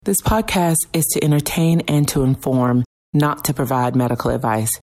This podcast is to entertain and to inform, not to provide medical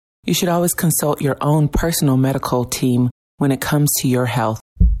advice. You should always consult your own personal medical team when it comes to your health.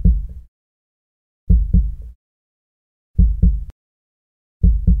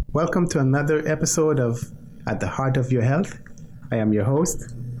 Welcome to another episode of At the Heart of Your Health. I am your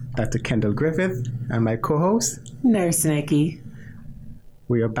host, Dr. Kendall Griffith, and my co-host, Nurse Nikki.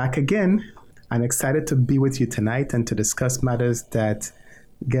 We are back again. I'm excited to be with you tonight and to discuss matters that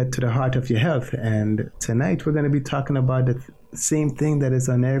get to the heart of your health. And tonight we're going to be talking about the same thing that is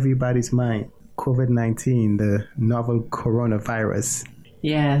on everybody's mind, COVID-19, the novel coronavirus.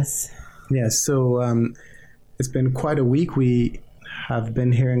 Yes. So it's been quite a week. We have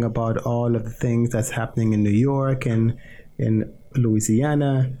been hearing about all of the things that's happening in New York and in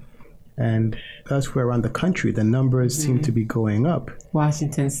Louisiana and elsewhere around the country. The numbers seem to be going up.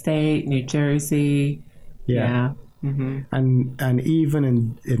 Washington State, New Jersey. Yeah. Mm-hmm. And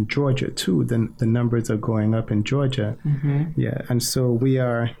even in Georgia too, the numbers are going up in Georgia. Mm-hmm. Yeah, and so we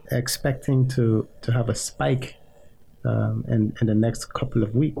are expecting to have a spike in the next couple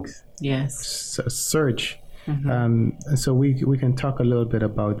of weeks. Yes, a surge. Mm-hmm. So we can talk a little bit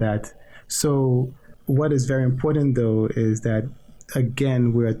about that. So what is very important though is that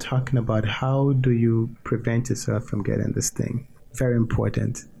again we're talking about how do you prevent yourself from getting this thing. Very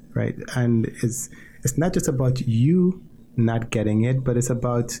important, right? And it's not just about you not getting it, but it's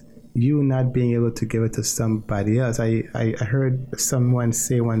about you not being able to give it to somebody else. I heard someone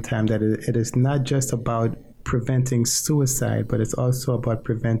say one time that it is not just about preventing suicide, but it's also about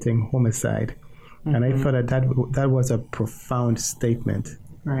preventing homicide. Mm-hmm. And I thought that was a profound statement.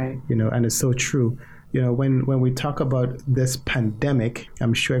 Right. And it's so true. When we talk about this pandemic,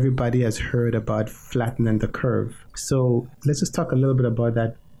 I'm sure everybody has heard about flattening the curve. So let's just talk a little bit about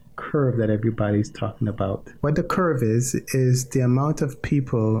that curve that everybody's talking about. What the curve is the amount of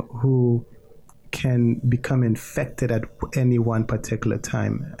people who can become infected at any one particular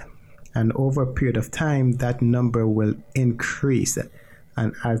time. And over a period of time, that number will increase.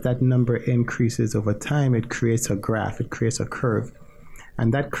 And as that number increases over time, it creates a graph, it creates a curve.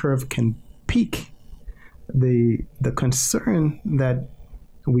 And that curve can peak. The concern that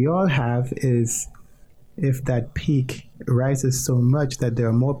we all have is if that peak rises so much that there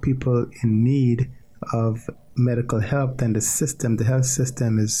are more people in need of medical help than the health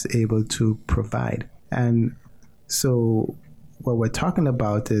system is able to provide. And so what we're talking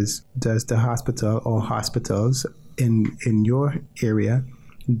about is, does the hospital or hospitals in your area,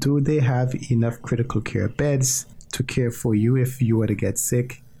 do they have enough critical care beds to care for you if you were to get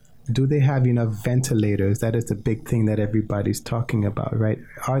sick? Do they have enough ventilators? That is the big thing that everybody's talking about, right?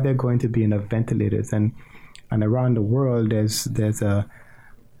 Are there going to be enough ventilators? And around the world, there's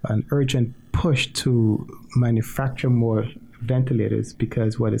an urgent push to manufacture more ventilators,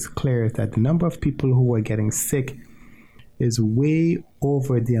 because what is clear is that the number of people who are getting sick is way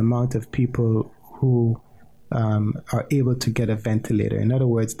over the amount of people who are able to get a ventilator. In other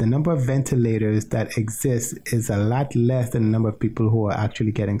words, the number of ventilators that exist is a lot less than the number of people who are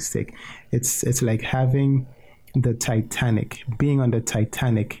actually getting sick. It's like having the Titanic, being on the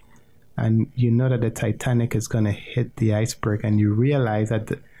Titanic, and you know that the Titanic is going to hit the iceberg, and you realize at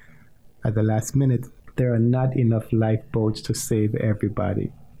the last minute there are not enough lifeboats to save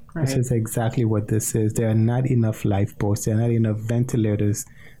everybody. Right. This is exactly what this is. There are not enough lifeboats. There are not enough ventilators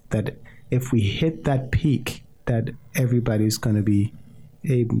that if we hit that peak, that everybody's going to be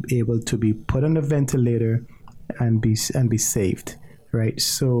able to be put on a ventilator and be saved, right?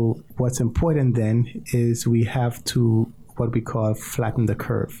 So what's important then is we have to what we call flatten the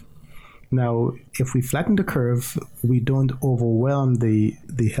curve. Now, if we flatten the curve, we don't overwhelm the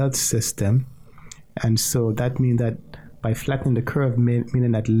health system, and so that means that by flattening the curve,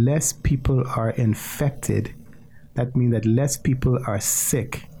 meaning that less people are infected, that means that less people are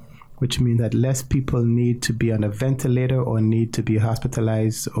sick, which means that less people need to be on a ventilator or need to be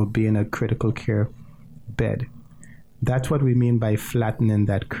hospitalized or be in a critical care bed. That's what we mean by flattening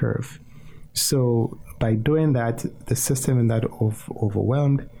that curve. So by doing that, the system is not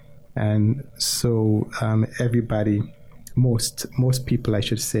overwhelmed, and so everybody, most people, I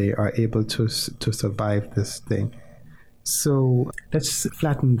should say, are able to survive this thing. So let's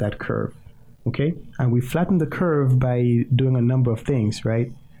flatten that curve, okay? And we flatten the curve by doing a number of things,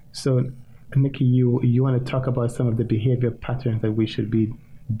 right? So, Nikki, you want to talk about some of the behavior patterns that we should be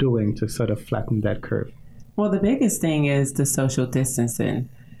doing to sort of flatten that curve? Well, the biggest thing is the social distancing.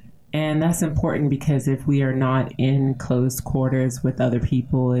 And that's important because if we are not in closed quarters with other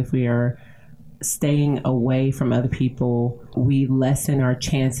people, if we are staying away from other people, we lessen our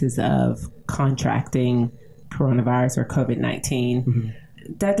chances of contracting coronavirus or COVID-19. Mm-hmm.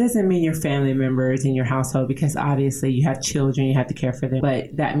 that doesn't mean your family members in your household, because obviously you have children, you have to care for them.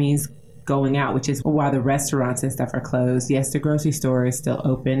 But that means going out, which is why the restaurants and stuff are closed. Yes, the grocery store is still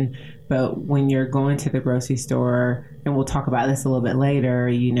open, but when you're going to the grocery store, and we'll talk about this a little bit later,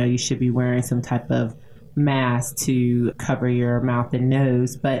 you should be wearing some type of mask to cover your mouth and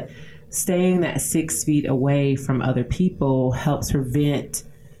nose. But staying that 6 feet away from other people helps prevent,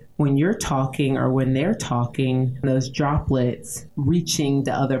 when you're talking or when they're talking, those droplets reaching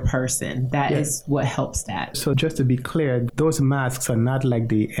the other person. That is what helps that. So just to be clear, those masks are not like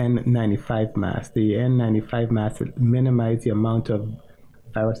the N95 mask. The N95 mask minimize the amount of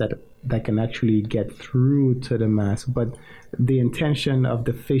virus that can actually get through to the mask. But the intention of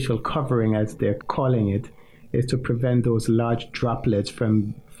the facial covering, as they're calling it, is to prevent those large droplets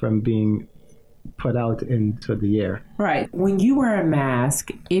from being put out into the air. Right. When you wear a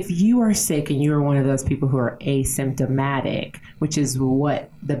mask, if you are sick and you're one of those people who are asymptomatic, which is what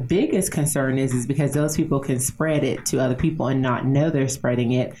the biggest concern is because those people can spread it to other people and not know they're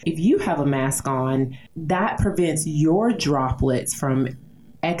spreading it. If you have a mask on, that prevents your droplets from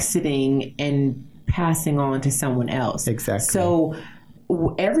exiting and passing on to someone else. Exactly. So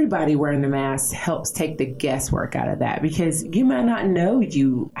everybody wearing the mask helps take the guesswork out of that, because you might not know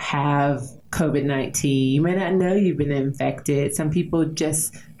you have COVID-19. You may not know you've been infected. Some people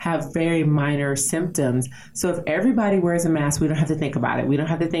just have very minor symptoms. So if everybody wears a mask, we don't have to think about it. We don't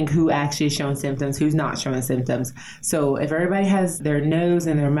have to think who actually is showing symptoms, who's not showing symptoms. So if everybody has their nose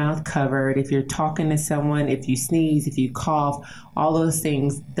and their mouth covered, if you're talking to someone, if you sneeze, if you cough, all those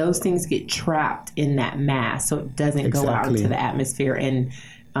things get trapped in that mask, so it doesn't go out into the atmosphere and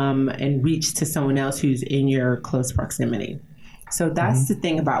reach to someone else who's in your close proximity. So that's the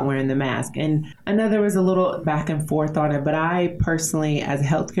thing about wearing the mask. And I know there was a little back and forth on it, but I personally, as a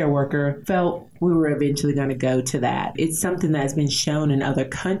healthcare worker, felt we were eventually going to go to that. It's something that's been shown in other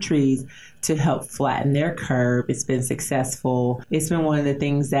countries to help flatten their curve. It's been successful. It's been one of the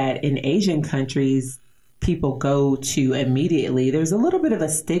things that in Asian countries, people go to immediately. There's a little bit of a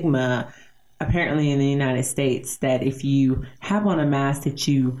stigma, apparently in the United States, that if you have on a mask that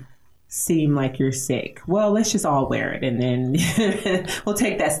you seem like you're sick. Well, let's just all wear it, and then we'll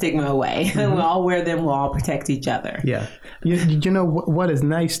take that stigma away. We'll all wear them. We'll all protect each other. Yeah. You know what is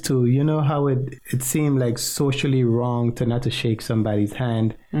nice too? You know how it seemed like socially wrong to not to shake somebody's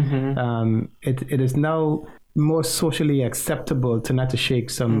hand. It is now more socially acceptable to not to shake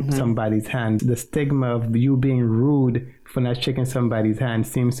somebody's hand. The stigma of you being rude for not shaking somebody's hand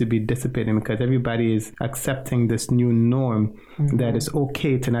seems to be dissipating, because everybody is accepting this new norm that it's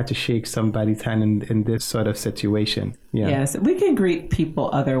okay to not to shake somebody's hand in this sort of situation. Yeah. Yes, we can greet people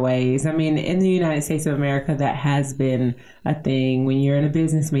other ways. I mean, in the United States of America, that has been a thing. When you're in a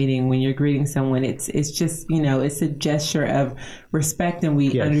business meeting, when you're greeting someone, it's just, it's a gesture of respect, and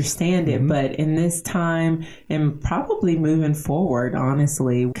we understand it. But in this time, and probably moving forward,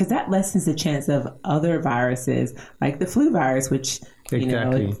 honestly, because that lessens the chance of other viruses like the flu virus, which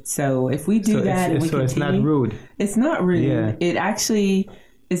so if we do that and we continue, it's not rude. It's not rude. Yeah. It actually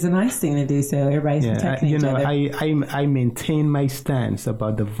is a nice thing to do. So everybody's protecting each other. I maintain my stance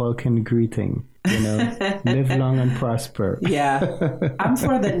about the Vulcan greeting. Live long and prosper. Yeah, I'm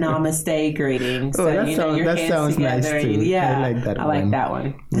for the namaste greeting. So that sounds nice too. I like that one. I like that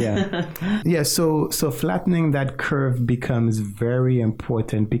one. Yeah. So flattening that curve becomes very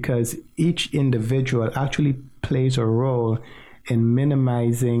important, because each individual actually plays a role in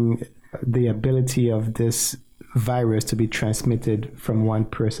minimizing the ability of this virus to be transmitted from one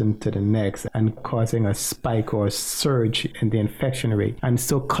person to the next and causing a spike or a surge in the infection rate. And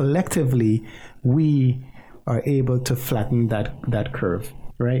so collectively, we are able to flatten that curve,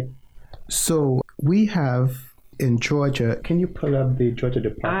 right? So we have in Georgia, can you pull up the Georgia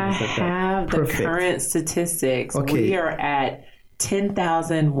Department of Health? I have the current statistics. Okay. We are at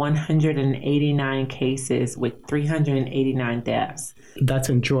 10,189 cases with 389 deaths. That's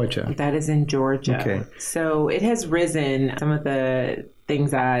in Georgia. That is in Georgia. Okay. So it has risen. Some of the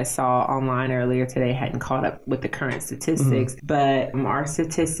things I saw online earlier today hadn't caught up with the current statistics, but our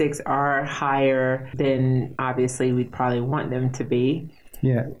statistics are higher than obviously we'd probably want them to be.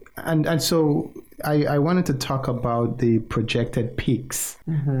 Yeah. And so I wanted to talk about the projected peaks.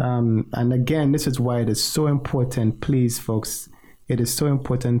 And again, this is why it is so important. Please, folks, it is so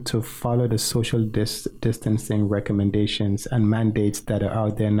important to follow the social distancing recommendations and mandates that are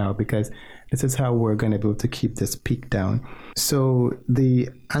out there now, because this is how we're going to be able to keep this peak down. So the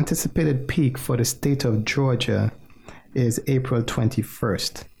anticipated peak for the state of Georgia is April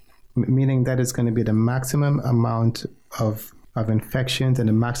 21st, meaning that is going to be the maximum amount of infections and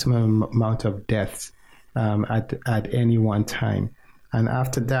the maximum amount of deaths at any one time. And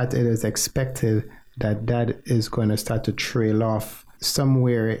after that, it is expected that that is going to start to trail off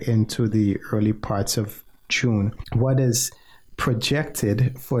somewhere into the early parts of June. What is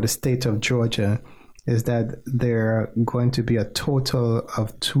projected for the state of Georgia is that there are going to be a total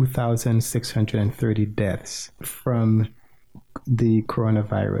of 2,630 deaths from the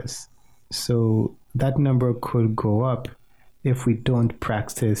coronavirus. So that number could go up if we don't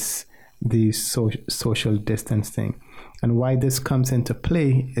practice the social distancing. And why this comes into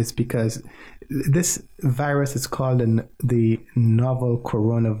play is because this virus is called the novel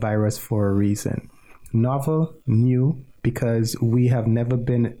coronavirus for a reason. Novel, new, because we have never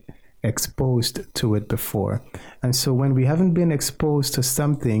been exposed to it before. And so when we haven't been exposed to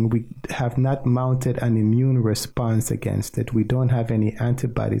something, we have not mounted an immune response against it. We don't have any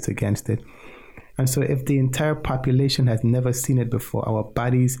antibodies against it. And so if the entire population has never seen it before, our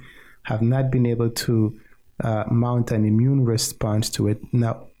bodies have not been able to mount an immune response to it.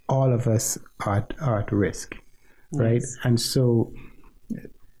 Now, all of us are at risk, right? Yes. And so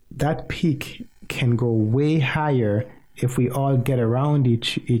that peak can go way higher if we all get around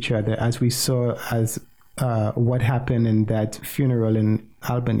each other, as we saw as what happened in that funeral in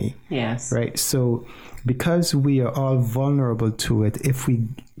Albany. Yes. Right? So because we are all vulnerable to it, if we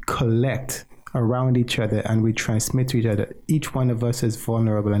collect around each other and we transmit to each other, each one of us is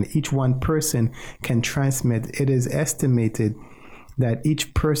vulnerable and each one person can transmit. It is estimated that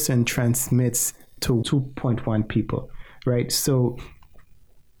each person transmits to 2.1 people, right? So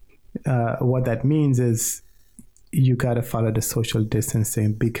what that means is you got to follow the social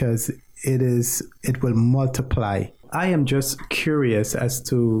distancing because it will multiply. I am just curious as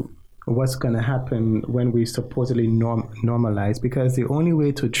to what's going to happen when we supposedly normalize, because the only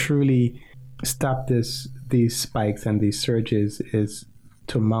way to truly stop these spikes and these surges is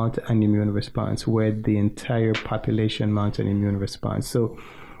to mount an immune response where the entire population mounts an immune response. So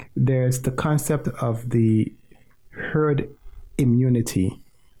there's the concept of the herd immunity.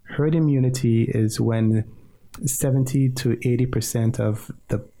 Herd immunity is when 70 to 80% of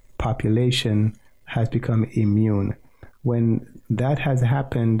the population has become immune. When that has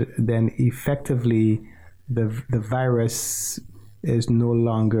happened, then effectively the virus is no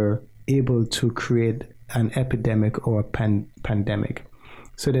longer able to create an epidemic or a pandemic.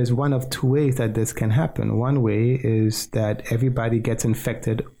 So there's one of two ways that this can happen. One way is that everybody gets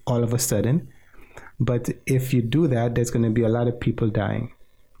infected all of a sudden. But if you do that, there's going to be a lot of people dying.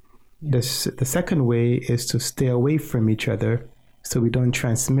 The second way is to stay away from each other so we don't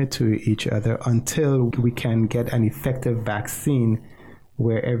transmit to each other until we can get an effective vaccine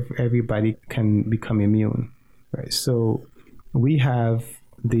where everybody can become immune. Right? So we have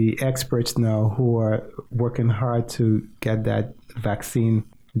the experts now who are working hard to get that vaccine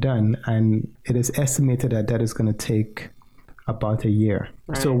done, and it is estimated that is going to take about a year.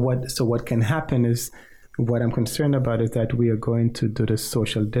 Right. So what can happen is, what I'm concerned about is that we are going to do the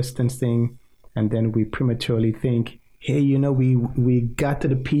social distancing, and then we prematurely think, hey, we got to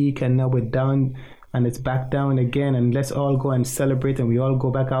the peak and now we're down and it's back down again, and let's all go and celebrate, and we all go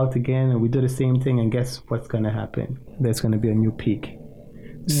back out again and we do the same thing, and guess what's going to happen? There's going to be a new peak.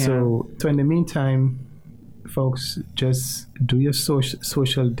 Yeah. So in the meantime, folks, just do your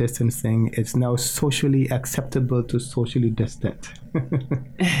social distancing. It's now socially acceptable to socially distant.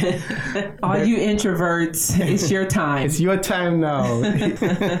 All you introverts, it's your time. It's your time now.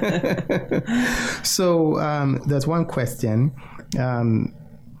 So there's one question.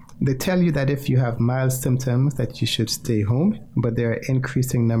 They tell you that if you have mild symptoms that you should stay home, but there are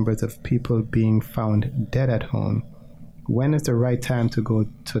increasing numbers of people being found dead at home. When is the right time to go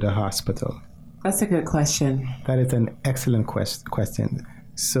to the hospital? That's a good question. That is an excellent question.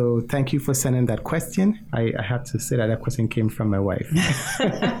 So thank you for sending that question. I have to say that question came from my wife.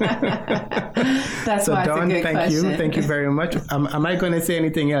 That's so why Dawn, it's a good question. Thank you very much. Am I going to say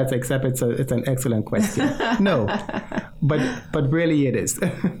anything else except it's an excellent question? No, but really it is.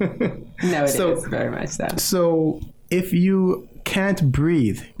 No, it is very much so. So if you can't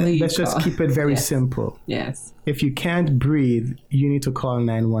breathe, let's just keep it very simple. Yes. If you can't breathe, you need to call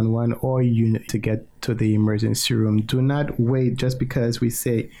 911 or you need to get to the emergency room. Do not wait just because we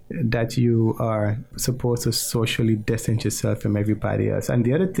say that you are supposed to socially distance yourself from everybody else. And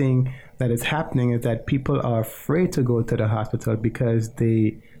the other thing that is happening is that people are afraid to go to the hospital because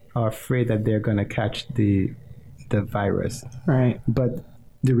they are afraid that they're going to catch the virus. Right. But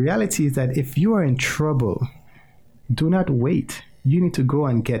the reality is that if you are in trouble, do not wait. You need to go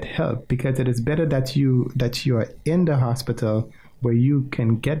and get help, because it is better that you are in the hospital where you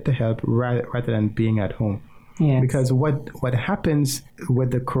can get the help rather than being at home. Yes. Because what happens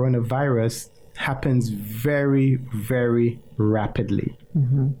with the coronavirus happens very, very rapidly.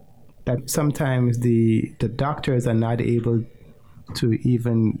 That sometimes the doctors are not able to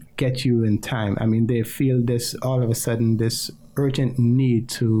even get you in time. I mean, they feel this all of a sudden, this urgent need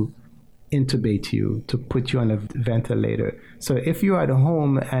to intubate you, to put you on a ventilator. So if you are at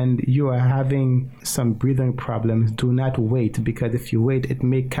home and you are having some breathing problems, do not wait, because if you wait, it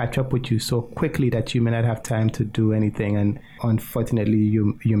may catch up with you so quickly that you may not have time to do anything, and unfortunately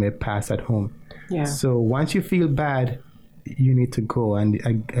you may pass at home. Yeah. So once you feel bad, you need to go, and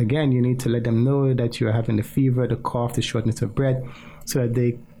again, you need to let them know that you're having the fever, the cough, the shortness of breath, so that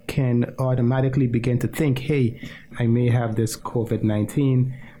they can automatically begin to think, hey, I may have this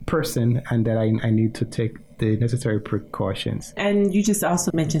COVID-19 person, and that I need to take the necessary precautions. And you just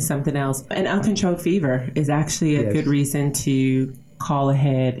also mentioned something else. An uncontrolled fever is actually a good reason to call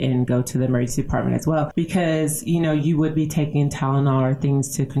ahead and go to the emergency department as well, because you would be taking Tylenol or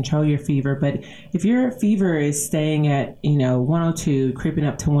things to control your fever, but if your fever is staying at 102, creeping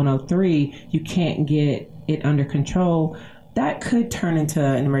up to 103, you can't get it under control, that could turn into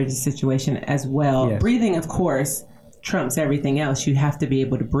an emergency situation as well. Yes. Breathing, of course, trumps everything else. You have to be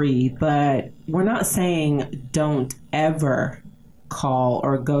able to breathe, but we're not saying don't ever call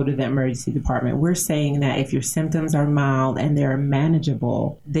or go to the emergency department. We're saying that if your symptoms are mild and they're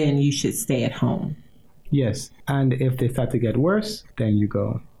manageable, then you should stay at home. Yes, and if they start to get worse, then you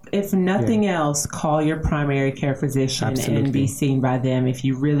go. If nothing else, call your primary care physician and be seen by them. If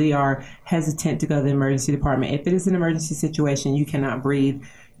you really are hesitant to go to the emergency department, if it is an emergency situation, you cannot breathe,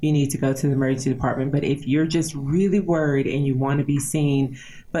 you need to go to the emergency department. But if you're just really worried and you want to be seen,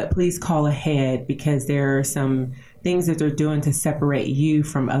 but please call ahead, because there are some things that they're doing to separate you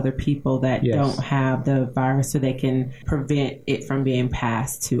from other people that don't have the virus, so they can prevent it from being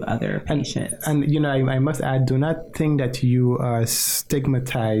passed to other patients. And I must add, do not think that you are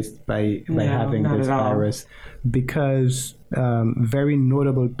stigmatized by having this virus, because very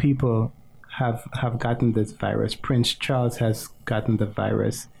notable people have gotten this virus. Prince Charles has gotten the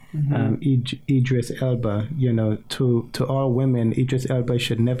virus. Idris Elba, to all women, Idris Elba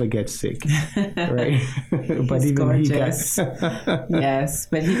should never get sick, right? But even gorgeous. Yes,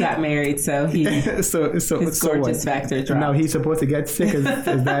 but he got married, so his gorgeous factor dropped. Now he's supposed to get sick. Is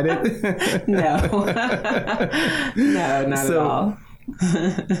that it? No, no, not at all.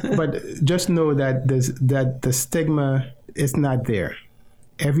 But just know that the stigma is not there.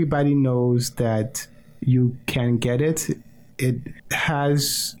 Everybody knows that you can get it. It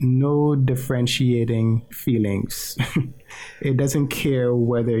has no differentiating feelings. It doesn't care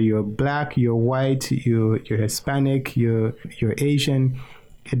whether you're black, you're white, you're Hispanic, you're Asian.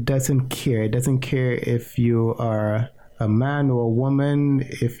 It doesn't care. It doesn't care if you are a man or a woman,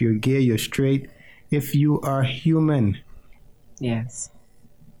 if you're gay, you're straight. If you are human. Yes.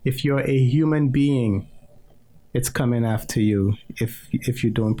 If you're a human being, it's coming after you if you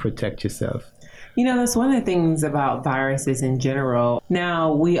don't protect yourself. That's one of the things about viruses in general.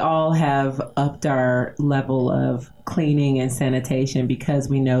 Now, we all have upped our level of cleaning and sanitation because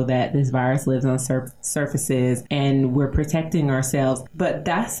we know that this virus lives on surfaces and we're protecting ourselves. But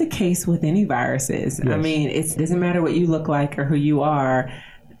that's the case with any viruses. Yes. I mean, it doesn't matter what you look like or who you are.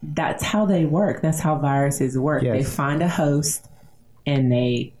 That's how they work. That's how viruses work. Yes. They find a host and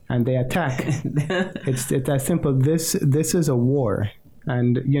they attack. It's that simple. This is a war.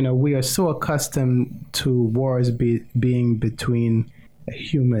 And, we are so accustomed to wars being between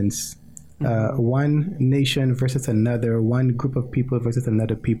humans, one nation versus another, one group of people versus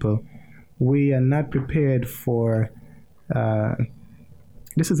another people. We are not prepared for,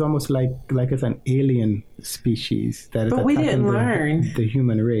 this is almost like it's an alien species that is attacking the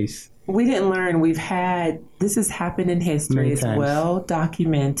human race. We didn't learn. This has happened in history. It's well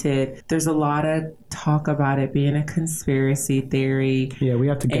documented. There's a lot of talk about it being a conspiracy theory. Yeah, we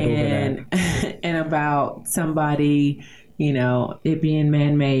have to get over that. And about somebody, it being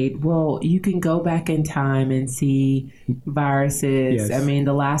man-made. Well, you can go back in time and see viruses. Yes. I mean,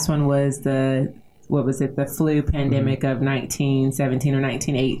 the last one was the flu pandemic of 1917 or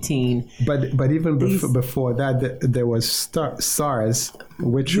 1918. But even before that, there was SARS,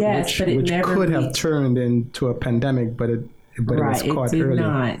 which could have turned into a pandemic, but it was caught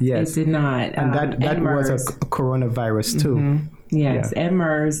early. It did not. And that was a coronavirus too. Mm-hmm. Yes, and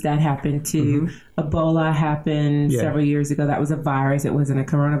MERS, that happened too. Ebola happened several years ago. That was a virus. It wasn't a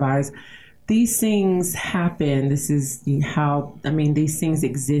coronavirus. These things happen. This is how, these things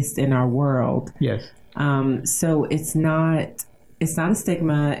exist in our world. Yes. So it's not a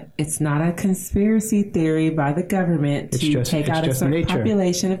stigma. It's not a conspiracy theory by the government to take out a certain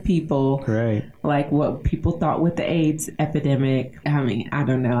population of people. Right. Like what people thought with the AIDS epidemic. I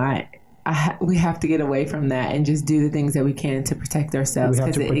don't know. I we have to get away from that and just do the things that we can to protect ourselves. We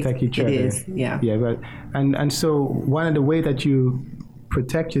have to protect each other. It is, yeah. Yeah, but and so one of the way that you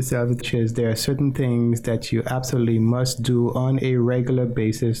protect yourself is there are certain things that you absolutely must do on a regular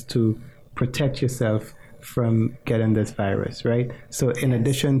basis to protect yourself from getting this virus, right? So in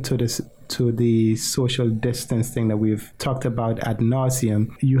addition to the social distance thing that we've talked about ad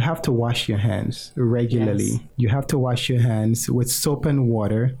nauseum, you have to wash your hands regularly. Yes. You have to wash your hands with soap and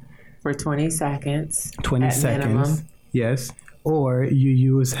water for 20 seconds. 20 seconds. Minimum. Yes. Or you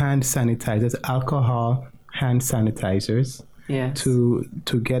use hand sanitizers, alcohol hand sanitizers. Yes.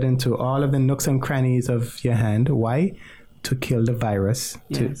 To get into all of the nooks and crannies of your hand. Why? To kill the virus.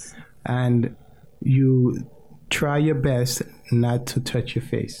 Yes. And you try your best not to touch your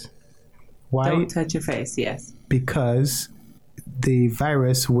face. Why? Don't touch your face, yes. Because the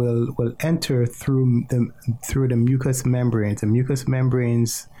virus will enter through the mucous membranes. The mucous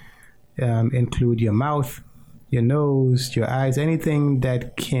membranes include your mouth, your nose, your eyes, anything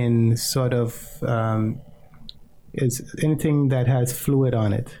that can sort of is anything that has fluid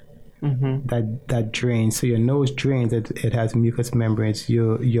on it. Mm-hmm. that drains. So your nose drains, it has mucous membranes.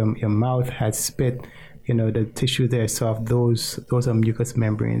 Your mouth has spit, the tissue there soft, those are mucous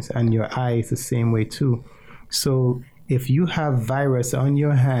membranes, and your eye is the same way too. So if you have virus on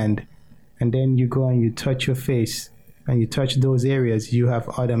your hand and then you go and you touch your face and you touch those areas, you have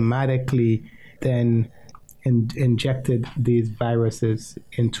automatically then injected these viruses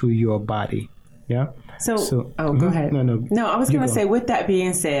into your body. Yeah. So go ahead. No, I was going to say, with that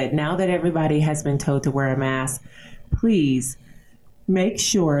being said, now that everybody has been told to wear a mask, please make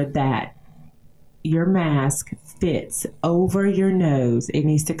sure that your mask fits over your nose. It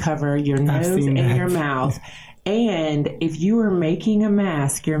needs to cover your nose and your mouth. And if you are making a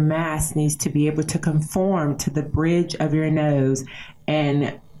mask, your mask needs to be able to conform to the bridge of your nose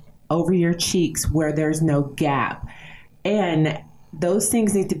and over your cheeks where there's no gap. And those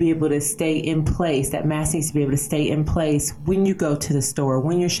things need to be able to stay in place. That mask needs to be able to stay in place when you go to the store,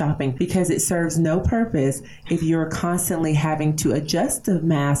 when you're shopping, because it serves no purpose if you're constantly having to adjust the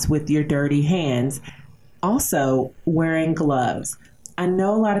mask with your dirty hands. Also, wearing gloves. I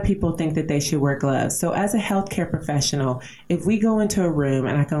know a lot of people think that they should wear gloves. So as a healthcare professional, if we go into a room,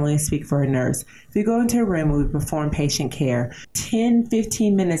 and I can only speak for a nurse, if we go into a room and we perform patient care, 10,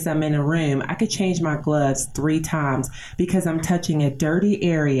 15 minutes I'm in a room, I could change my gloves 3 times because I'm touching a dirty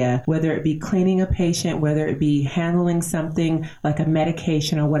area, whether it be cleaning a patient, whether it be handling something like a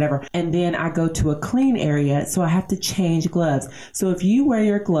medication or whatever. And then I go to a clean area, so I have to change gloves. So if you wear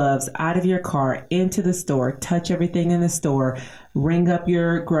your gloves out of your car into the store, touch everything in the store, ring up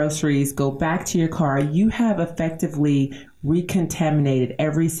your groceries, go back to your car, you have effectively recontaminated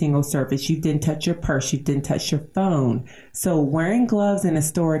every single surface. You didn't touch your purse, you didn't touch your phone. So wearing gloves in a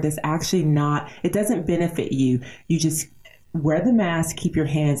store does actually it doesn't benefit you. You just wear the mask, keep your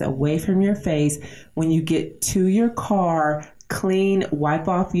hands away from your face. When you get to your car, clean, wipe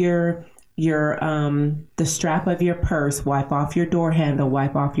off the strap of your purse, wipe off your door handle,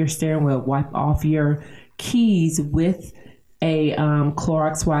 wipe off your steering wheel, wipe off your keys with a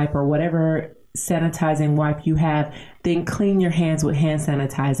Clorox wipe or whatever sanitizing wipe you have, then clean your hands with hand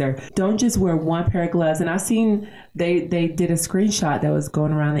sanitizer. Don't just wear one pair of gloves. And I've seen they did a screenshot that was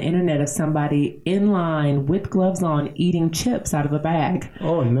going around the internet of somebody in line with gloves on eating chips out of a bag.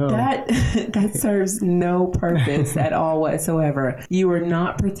 Oh no. That serves no purpose at all whatsoever. You are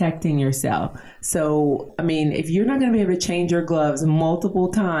not protecting yourself. So, I mean, if you're not going to be able to change your gloves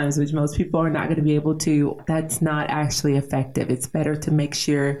multiple times, which most people are not going to be able to, that's not actually effective. It's better to make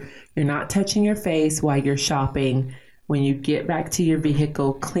sure you're not touching your face while you're shopping. When you get back to your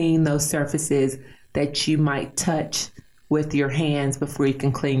vehicle, clean those surfaces that you might touch with your hands before you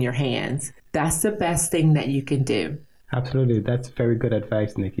can clean your hands. That's the best thing that you can do. Absolutely. That's very good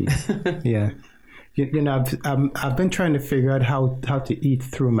advice, Nikki. Yeah. You know, I've been trying to figure out how to eat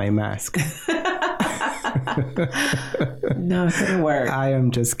through my mask. No, it couldn't work. I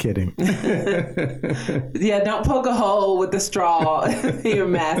am just kidding. Yeah, don't poke a hole with the straw in your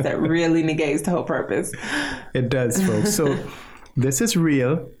mask. That really negates the whole purpose. It does, folks. So this is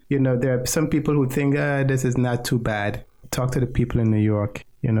real. You know, there are some people who think this is not too bad. Talk to the people in New York.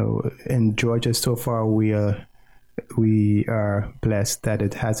 You know, in Georgia so far, we are blessed that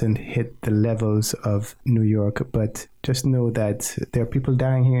it hasn't hit the levels of New York. But just know that there are people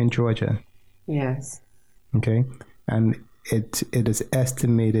dying here in Georgia. Yes. Okay. And it is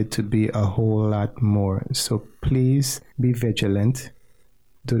estimated to be a whole lot more. So please be vigilant.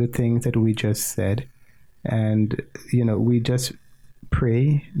 Do the things that we just said. And, you know, we just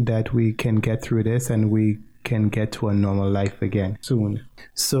pray that we can get through this and we can get to a normal life again soon.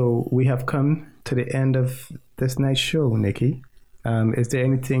 So we have come to the end of this night's show, Nikki. Is there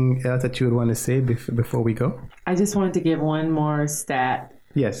anything else that you would want to say before we go? I just wanted to give one more stat.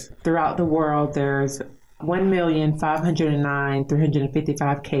 Yes. Throughout the world, there's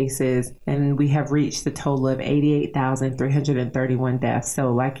 1,509,355 cases, and we have reached a total of 88,331 deaths.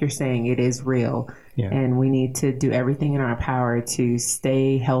 So like you're saying, it is real. Yeah. And we need to do everything in our power to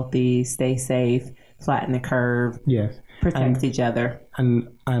stay healthy, stay safe, flatten the curve, yes, protect each other. And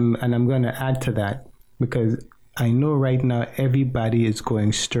I'm going to add to that, because I know right now everybody is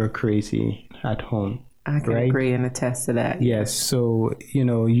going stir crazy at home. I can agree and attest to that. Yes. So,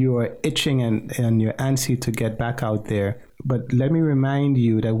 you are itching and you're antsy to get back out there. But let me remind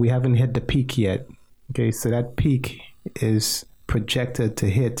you that we haven't hit the peak yet. Okay. So that peak is projected to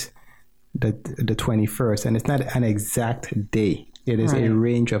hit the 21st. And it's not an exact day. It is a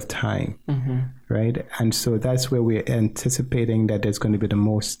range of time. Mm-hmm. Right. And so that's where we're anticipating that there's going to be the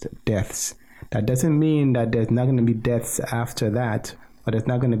most deaths. That doesn't mean that there's not going to be deaths after that, but there's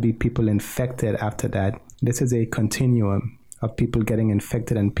not going to be people infected after that. This is a continuum of people getting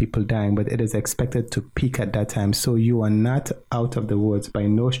infected and people dying, but it is expected to peak at that time. So you are not out of the woods by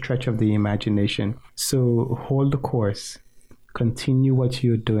no stretch of the imagination. So hold the course. Continue what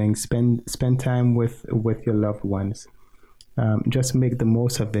you're doing. Spend time with your loved ones. Just make the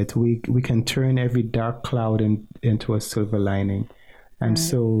most of it. We can turn every dark cloud into a silver lining. And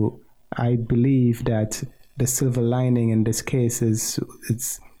so I believe that the silver lining in this case is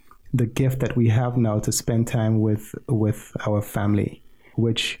it's the gift that we have now to spend time with our family,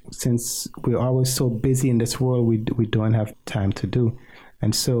 which since we're always so busy in this world, we don't have time to do.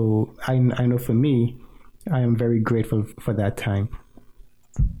 And so I know for me, I am very grateful for that time.